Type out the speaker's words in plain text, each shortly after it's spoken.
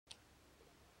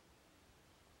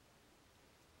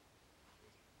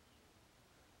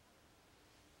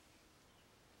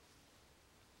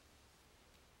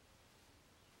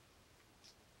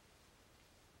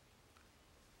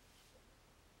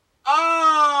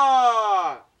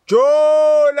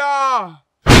Jola!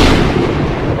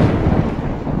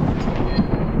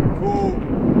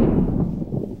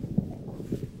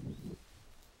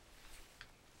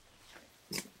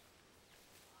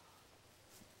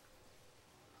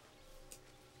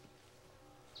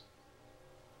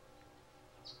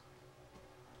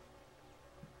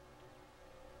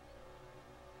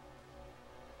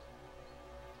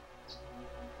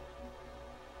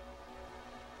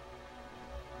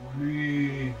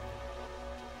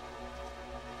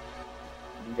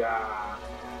 Yeah.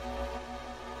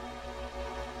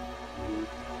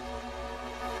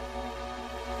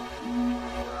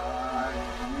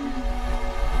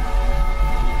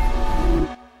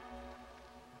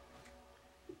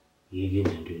 You get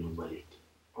into nobody.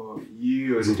 Oh,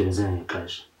 you. Isn't it a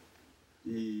clash?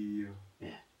 Yeah.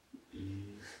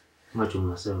 Much of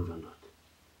myself or not.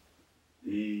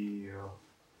 Yeah.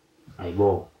 I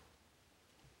go.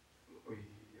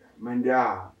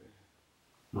 Manda.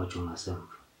 Much of myself.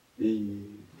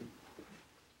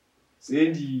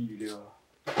 Sandy.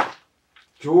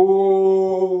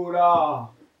 Jola.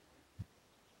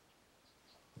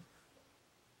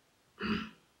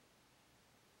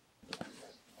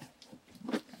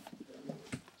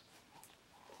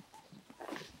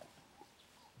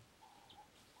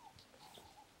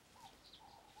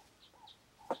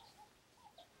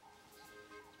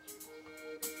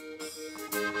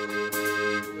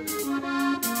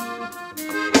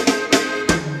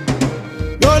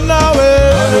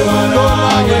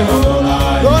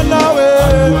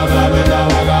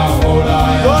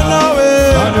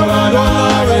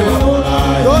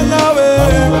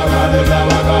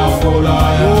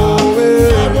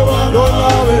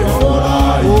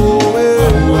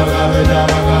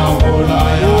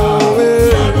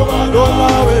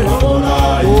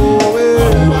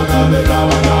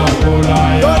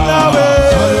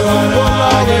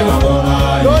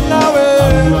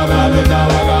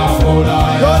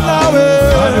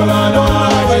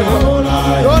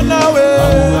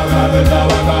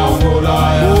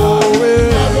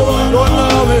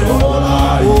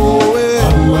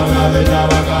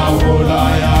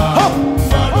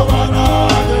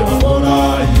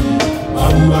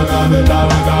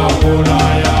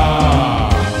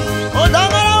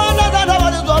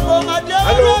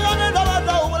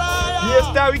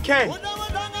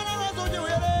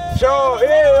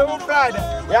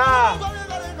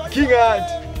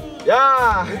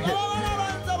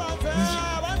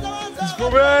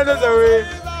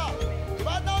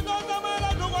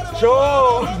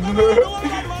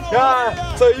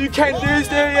 So you can do this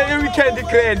every weekend,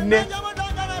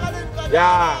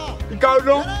 yeah. Ikaw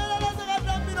no.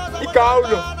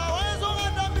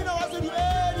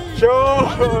 Sure.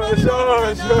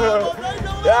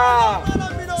 Yeah.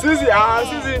 Sisi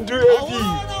do D.O.P.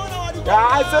 Yeah,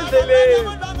 I said the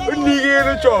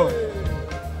nigga no.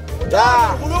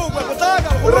 Yeah.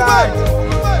 Right.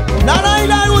 Nana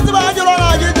ila uti ba Jola na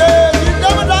jide.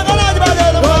 Never danga na jide.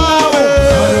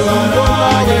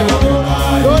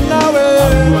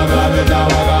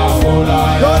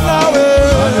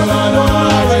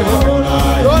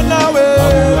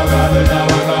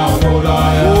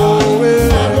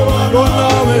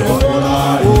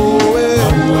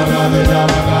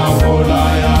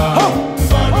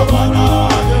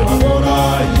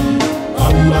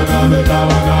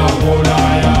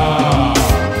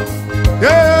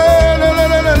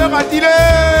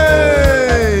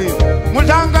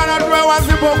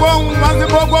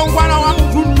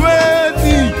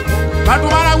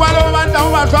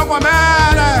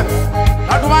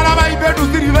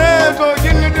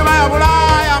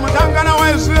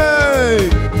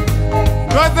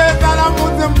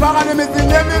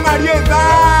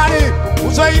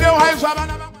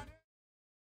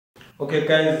 Okay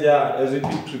guys, yeah, as we be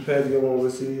prepared, we will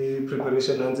see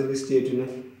preparation until this stage, you know.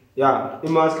 Yeah, you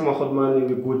must come out man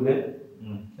we good, ne?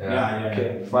 Yeah.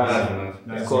 Okay, fine.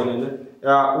 That's cool, ne?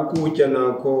 Yeah, ukuja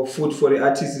na ko food for the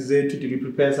artists zetu to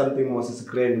prepare something more is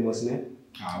grand most, ne?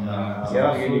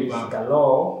 Yeah, food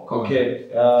galore. Okay.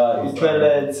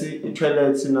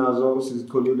 Itwelets nazo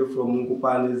sizikholile from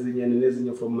Nkupane ezinye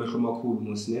nezinye from Mehlo Makhulu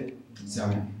most, ne?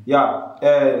 Yeah,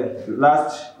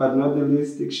 last but not the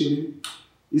least actually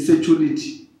is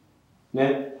security.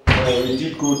 Ne? We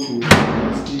did go to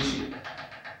the station.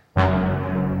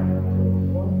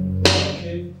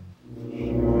 Okay.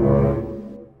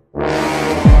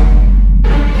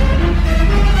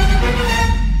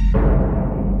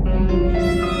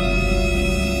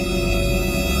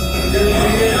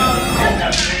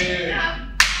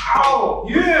 Oh,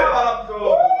 yeah!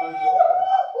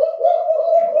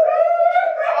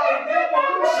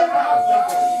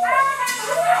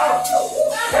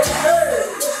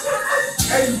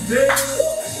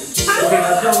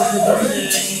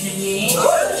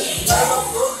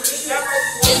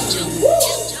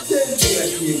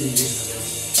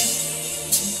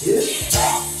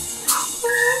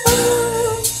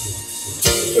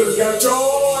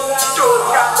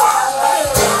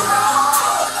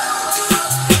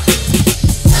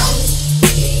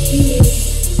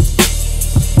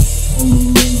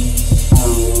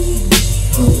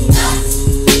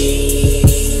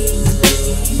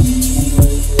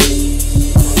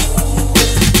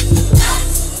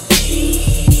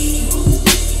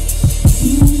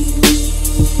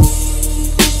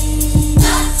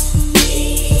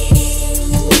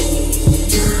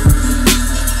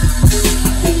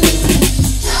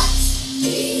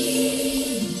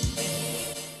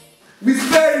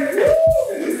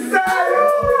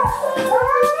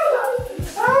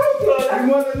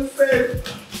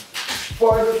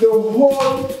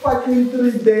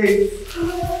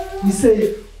 You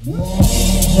say,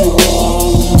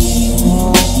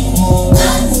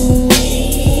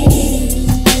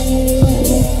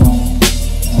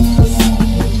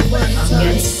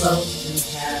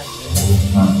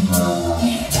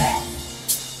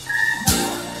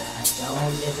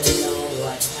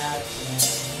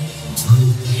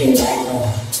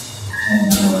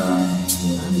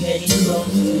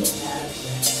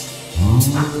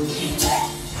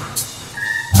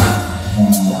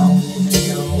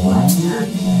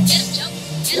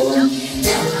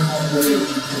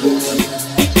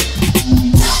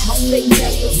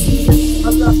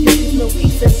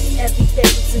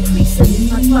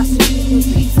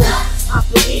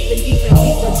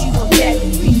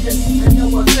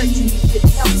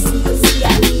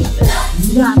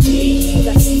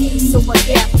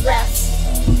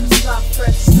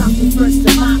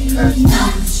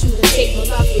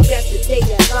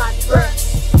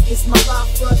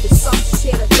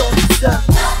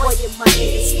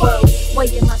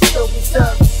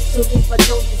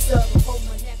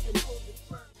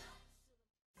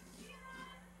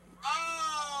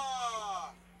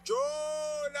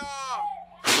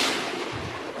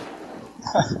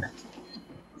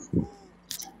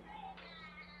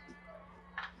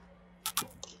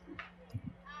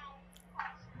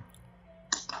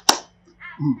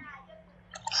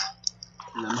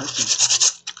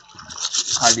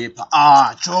 Khalipha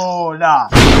Aah Jola.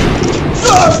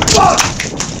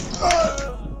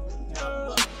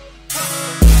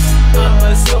 I'm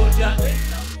a soldier.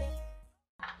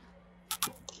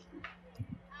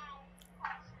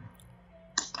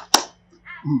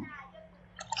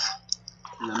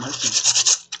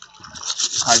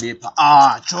 Khalipha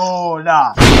Aah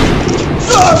Jola.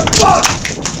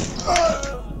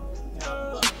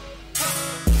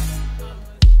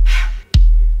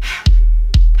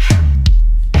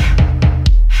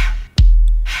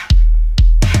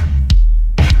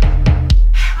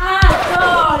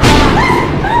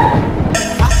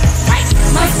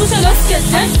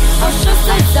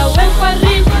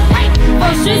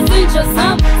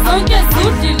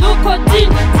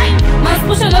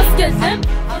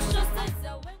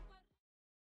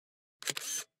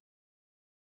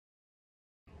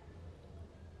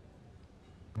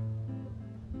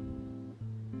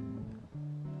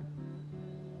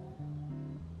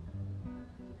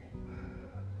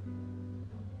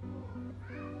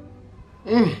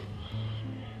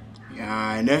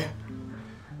 Yani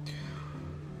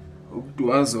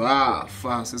ukuduwazi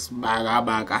wafa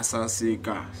sesibakabaka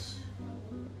sasikazi.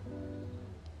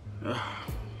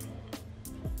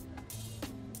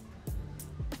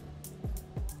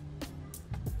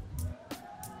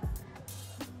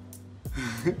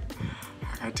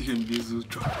 Akathi ke ngibiza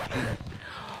uJola.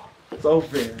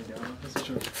 Sawuvela nje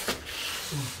uJola.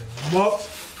 Mo.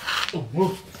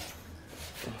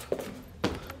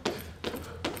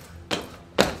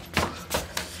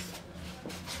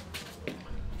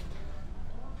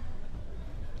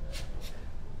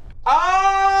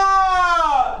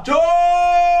 Aah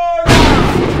Jola.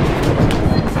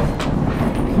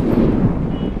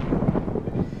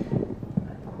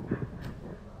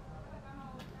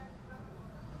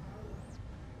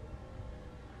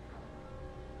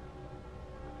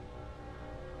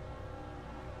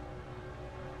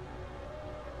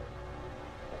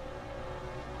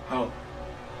 How?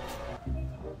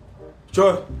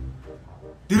 Jola.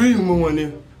 Diri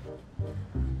ngwane.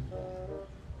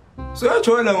 So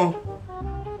Jola mo.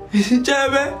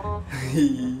 Tshepo.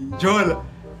 Jola.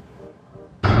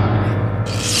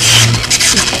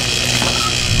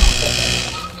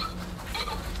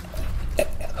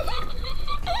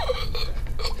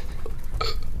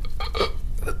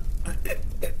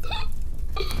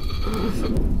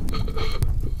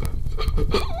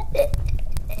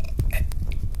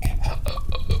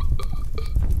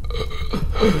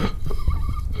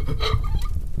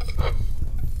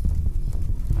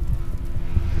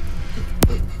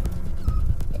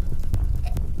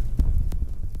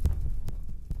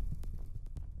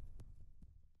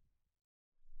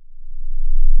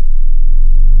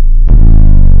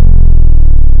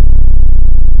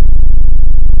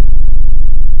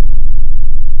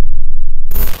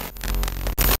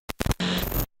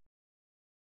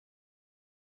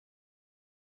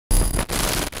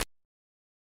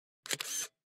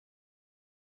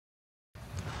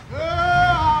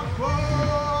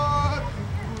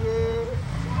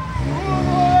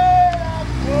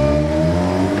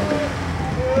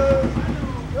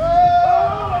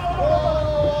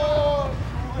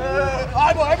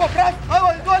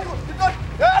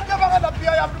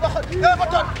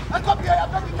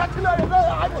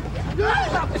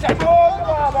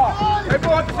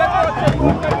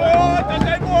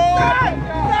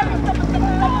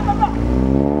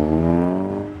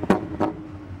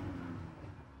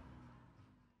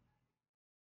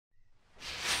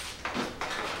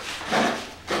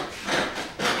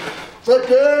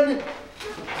 Again,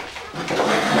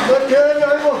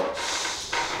 aybo.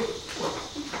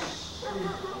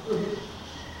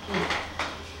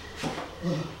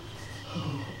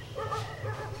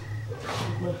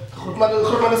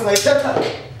 Khotman singayithatha.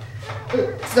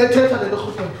 Singayithatha le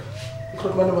khotman.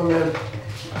 Khotman mamela.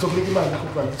 Zokunika imali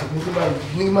khotman, zokunika imali.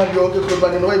 Nika imali yonke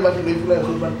khotman, noba imali loyifunayo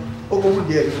khotman.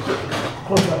 Okubundiyeke khotman.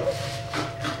 Khotman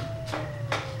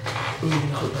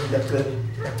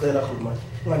ngiyacela khotman.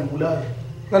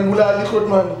 Nganibulali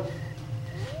khotman.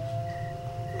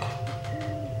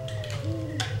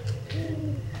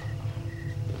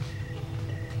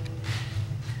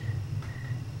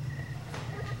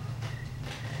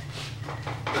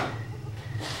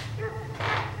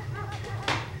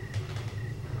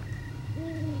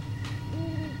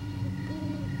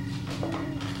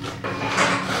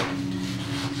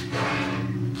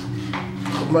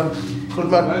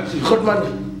 Khotman.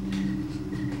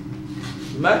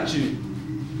 Matchi.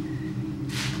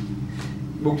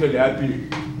 Bukele happy.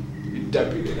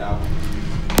 Itapile lapho.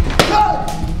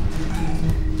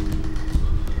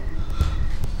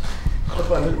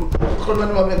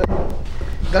 Khotman mamela.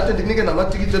 Kade ndikunike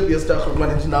namatikiti eBe A Star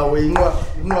khotman nawe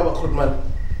inqaba khotman.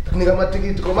 Ndikunika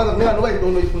amatikiti ngoba nginga noba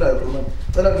yintoni oyifunayo khotman.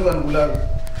 Cela ndinganibulali.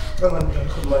 Kanganibulali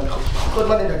khotman.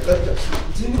 Khotman ndiyacela.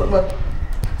 Thini khotman?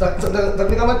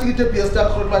 Ndikunika amatikiti eBe A Star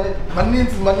khotman.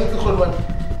 Maninzi khotman.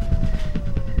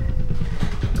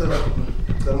 Cela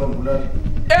ngibulali.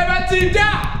 Ebathinta!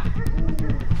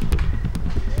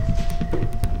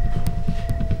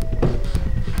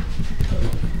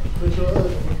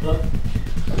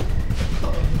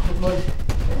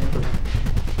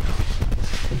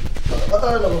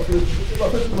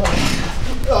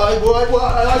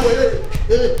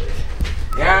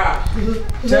 Yeah,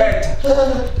 chat.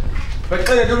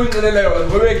 Bacela ke uNtsikelelo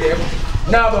ngobe ngeke.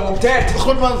 Naba ngokuthetha.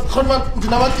 Khotman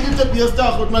ndinamatikiti eBe A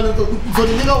Star khotman.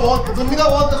 Ngizonika wonke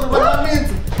khotman.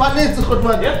 Maninzi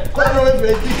khotman. Khona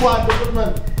noweVP kwanto khotman.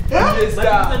 Be A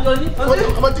Star.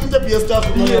 Amatikiti eBe A Star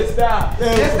khotman. Be A Star. Be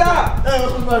A Star.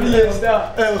 Khotman. Be A Star.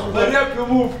 Mari up your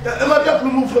move. Mari up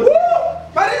your move.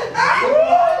 Mari.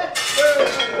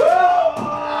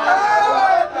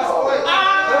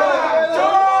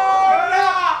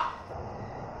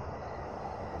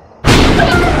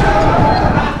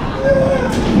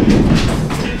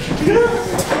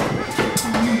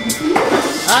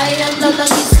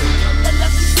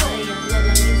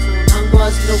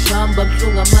 Lokuhamba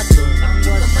buhlungu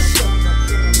amadolo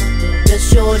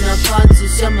besishona phansi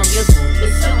siyama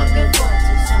ngevolo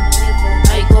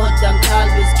ayikoda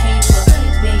ngikhali besikhiwa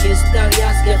Be A Star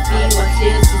yazi kuyafiwa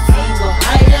hlezi ziwa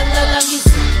hayi yalala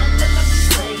ngizwa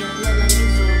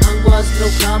angikwazi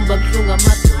lokuhamba buhlungu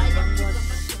amadolo.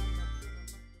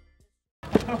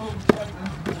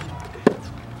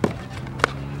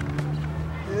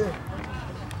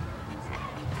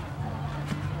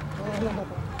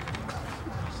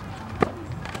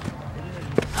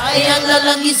 Ayang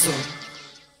lalangizon